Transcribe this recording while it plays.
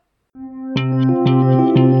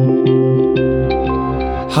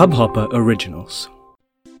Hubhopper Originals.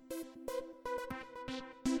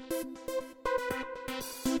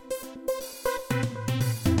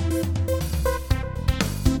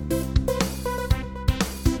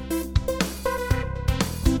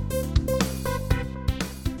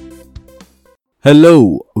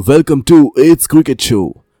 Hello, welcome to It's Cricket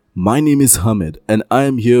Show. My name is Hamid and I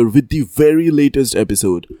am here with the very latest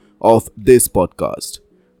episode of this podcast.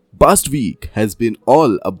 Past week has been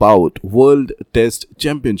all about World Test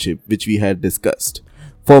Championship, which we had discussed.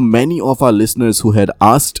 For many of our listeners who had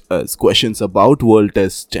asked us questions about World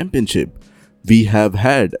Test Championship, we have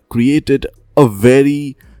had created a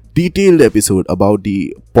very detailed episode about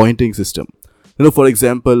the pointing system. For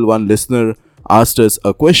example, one listener asked us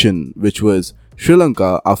a question which was Sri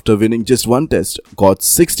Lanka, after winning just one test, got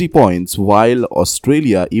 60 points, while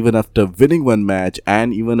Australia, even after winning one match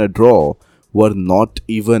and even a draw, were not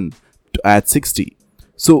even at 60.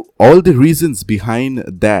 So all the reasons behind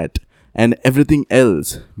that and everything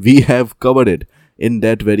else, we have covered it in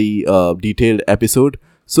that very detailed episode.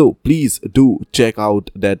 So please do check out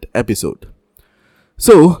that episode.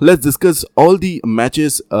 So let's discuss all the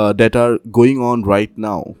matches that are going on right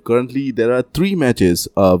now. Currently, there are 3 matches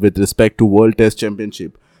with respect to World Test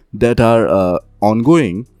Championship that are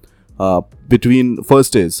ongoing. Between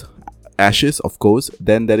first is Ashes, of course.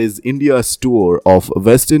 Then there is India's tour of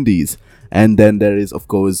West Indies, and then there is, of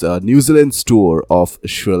course, New Zealand's tour of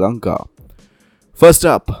Sri Lanka. First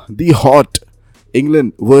up, the hot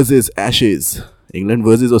England versus Ashes. England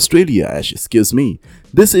versus Australia Ashes, excuse me.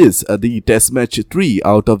 This is the test match 3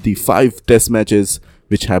 out of the 5 test matches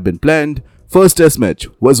which have been planned. First test match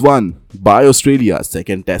was won by Australia.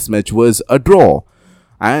 Second test match was a draw.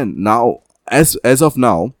 And now, as of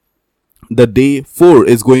now, the day 4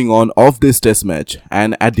 is going on of this test match.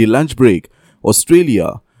 And at the lunch break,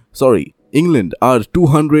 England are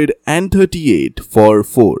 238 for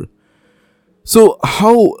 4. So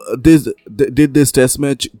how did this test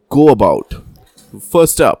match go about?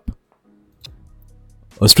 First up,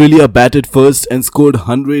 Australia batted first and scored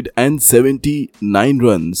 179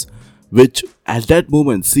 runs, which at that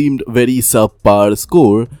moment seemed very subpar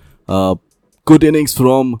score. Good innings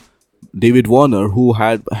from David Warner, who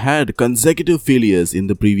had consecutive failures in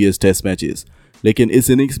the previous test matches. लेकिन इस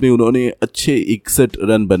innings में उन्होंने अच्छे 61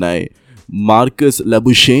 run बनाए. Marcus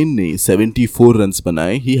Labuschagne ने 74 runs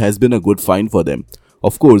बनाए. He has been a good find for them.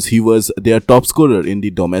 Of course, he was their top scorer in the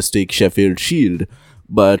domestic Sheffield Shield,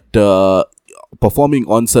 but performing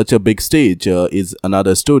on such a big stage is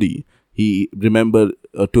another story. To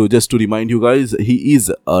remind you guys, he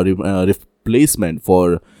is a replacement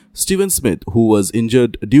for Steven Smith, who was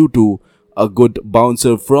injured due to a good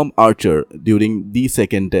bouncer from Archer during the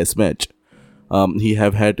second test match. He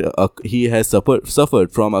has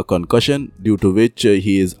suffered from a concussion, due to which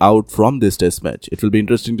he is out from this test match. It will be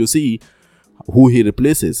interesting to see who he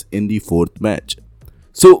replaces in the 4th match.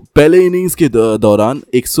 So, पहले innings के दौरान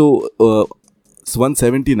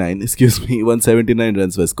 179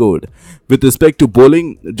 runs were scored. With respect to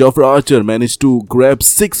bowling, Jofra Archer managed to grab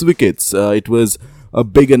 6 wickets. It was a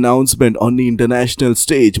big announcement on the international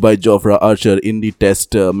stage by Jofra Archer in the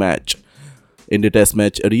test match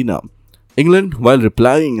arena. England, while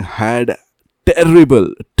replying, had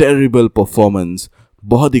terrible performance.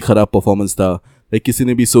 बहुत ही खराब performance था. किसी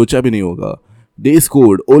ने भी सोचा भी नहीं होगा. They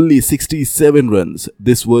scored only 67 runs.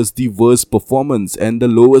 This was the worst performance and the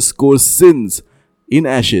lowest score since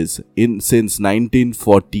Ashes since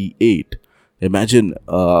 1948. Imagine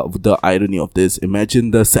the irony of this.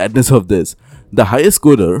 Imagine the sadness of this. The highest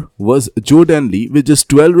scorer was Joe Danley with just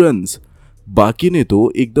 12 runs. बाकी ने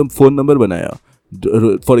तो एकदम phone number बनाया.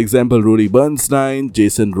 For example, Rory Burns 9,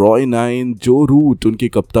 Jason Roy 9, Joe Root उनके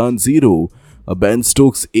कप्तान 0. Ben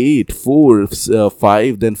Stokes 8, 4,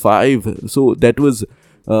 5, then 5. So that was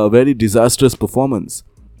a very disastrous performance.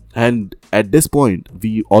 And at this point,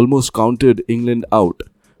 we almost counted England out.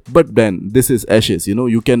 But then, this is Ashes.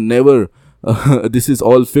 You can never... this is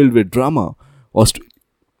all filled with drama. Australia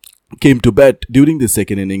came to bat during the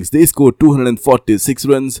second innings. They scored 246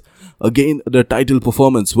 runs. Again, the title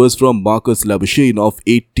performance was from Marcus Labuschagne of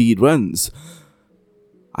 80 runs.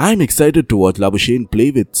 I'm excited to watch Labuschagne play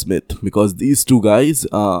with Smith, because these two guys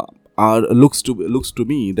looks to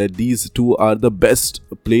me that these two are the best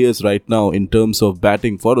players right now in terms of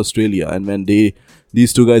batting for Australia, and when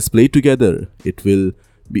these two guys play together, it will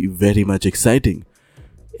be very much exciting.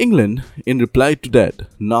 England, in reply to that,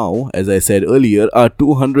 now, as I said earlier, are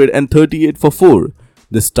 238 for 4.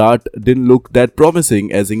 The start didn't look that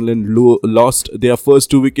promising as England lost their first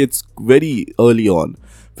 2 wickets very early on.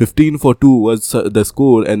 15 for 2 was the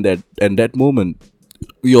score, and that moment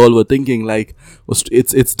We all were thinking like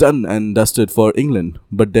it's done and dusted for England.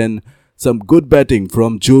 But then some good batting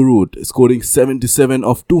from Joe Root, scoring 77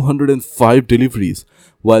 of 205 deliveries,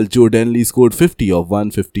 while Joe Denley scored 50 of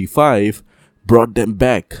 155, brought them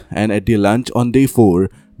back. And at the lunch on day 4,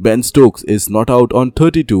 Ben Stokes is not out on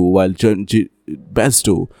 32, while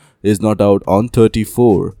Bairstow is not out on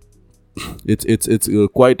 34. It's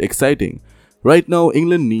quite exciting. Right now,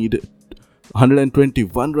 England need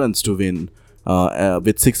 121 runs to win,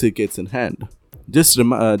 with 6 wickets in hand. Just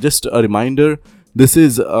a reminder, this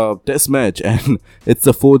is a test match and it's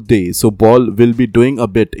the 4th day, so ball will be doing a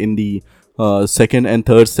bit in the second and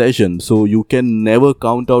third session, so you can never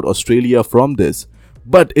count out Australia from this.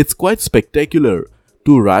 But it's quite spectacular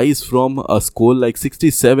to rise from a score like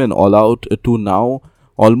 67 all out to now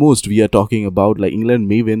almost we are talking about like England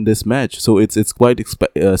may win this match. So it's quite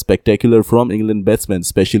spectacular from England batsmen,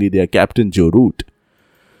 especially their captain Joe Root.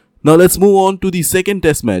 Now let's move on to the second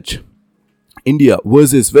test match. India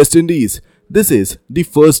versus West Indies. This is the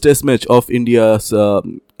first test match of India's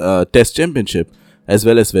test championship as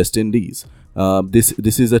well as West Indies.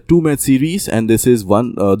 This is a 2-match series and this is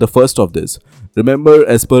the first of this. Remember,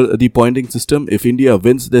 as per the pointing system, if India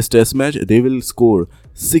wins this test match, they will score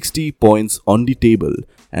 60 points on the table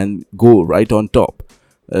and go right on top.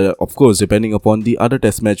 Of course, depending upon the other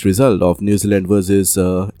test match result of New Zealand versus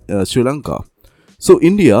Sri Lanka. So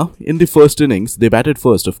India, in the first innings, they batted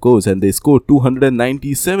first, of course, and they scored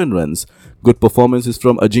 297 runs. Good performances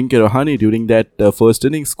from Ajinkya Rahane during that first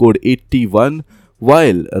innings, scored 81,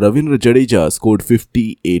 while Ravindra Jadeja scored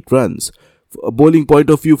 58 runs. A bowling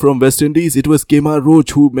point of view from West Indies, it was Kemar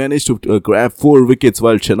Roach who managed to grab 4 wickets,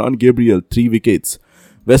 while Shannon Gabriel 3 wickets.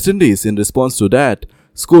 West Indies, in response to that,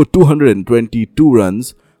 scored 222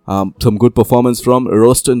 runs. Some good performance from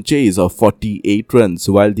Roston Chase of 48 runs,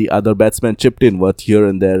 while the other batsmen chipped in with here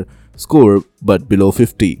and there score but below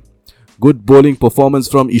 50. Good bowling performance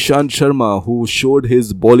from Ishant Sharma, who showed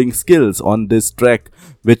his bowling skills on this track,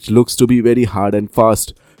 which looks to be very hard and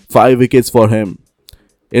fast. 5 wickets for him.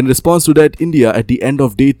 In response to that, India at the end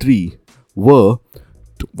of day 3 were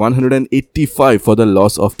 185 for the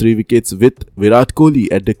loss of 3 wickets, with Virat Kohli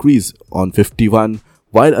at the crease on 51.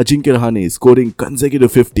 While Ajinkya Rahane scoring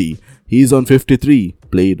consecutive 50, he is on 53,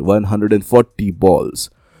 played 140 balls.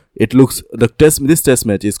 It looks this test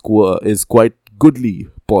match is quite goodly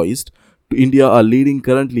poised. India are leading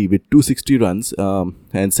currently with 260 runs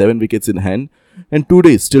and 7 wickets in hand, and 2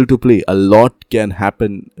 days still to play. A lot can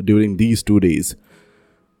happen during these 2 days.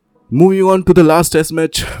 Moving on to the last test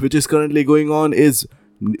match, which is currently going on, is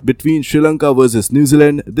between Sri Lanka versus New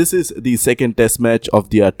Zealand. This is the second test match of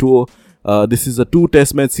their tour. This is a 2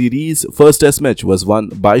 test match series. First test match was won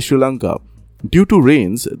by Sri Lanka. Due to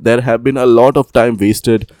rains, there have been a lot of time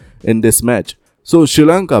wasted in this match. So Sri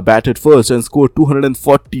Lanka batted first and scored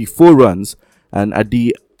 244 runs, and at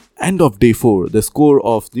the end of day 4, the score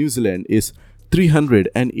of New Zealand is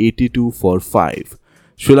 382 for 5.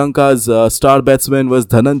 Sri Lanka's star batsman was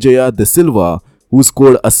Dhananjaya De Silva, who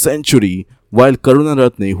scored a century, while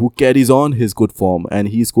Karunaratne, who carries on his good form, and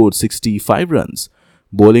he scored 65 runs.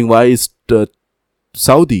 Bowling wise,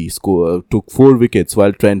 Saudi took 4 wickets,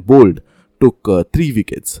 while Trent Boult took 3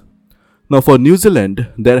 wickets. Now for New Zealand,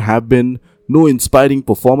 there have been no inspiring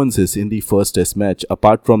performances in the first test match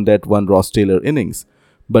apart from that one Ross Taylor innings.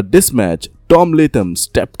 But this match, Tom Latham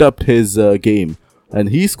stepped up his game and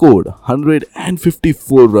he scored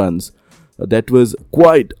 154 runs. That was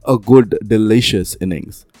quite a good, delicious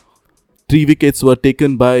innings. 3 wickets were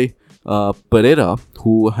taken by Pereira,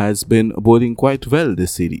 who has been bowling quite well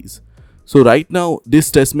this series. So right now,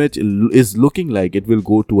 this test match is looking like it will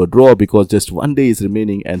go to a draw because just 1 day is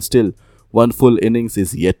remaining and still 1 full innings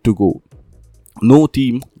is yet to go. No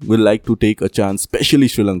team will like to take a chance, especially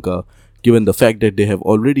Sri Lanka, given the fact that they have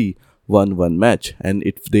already won 1 match. And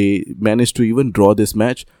if they manage to even draw this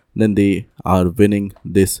match, then they are winning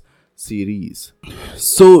this series.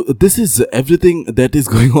 So this is everything that is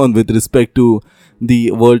going on with respect to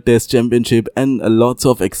the World Test Championship and lots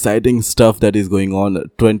of exciting stuff that is going on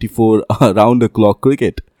 24 around the clock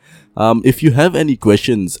cricket. If you have any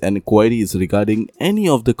questions and queries regarding any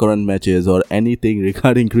of the current matches or anything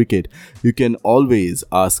regarding cricket, you can always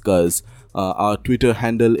ask us. Our Twitter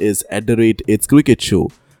handle is @itscricketshow.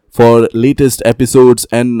 For latest episodes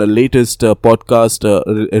and latest podcast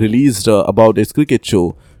released about It's Cricket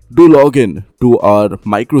Show, do log in to our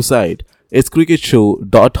microsite,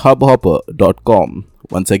 itscricketshow.hubhopper.com.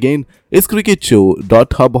 Once again,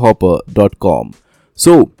 itscricketshow.hubhopper.com.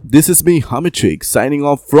 So, this is me, Hamid Sheikh, signing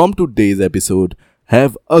off from today's episode.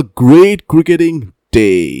 Have a great cricketing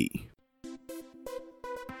day.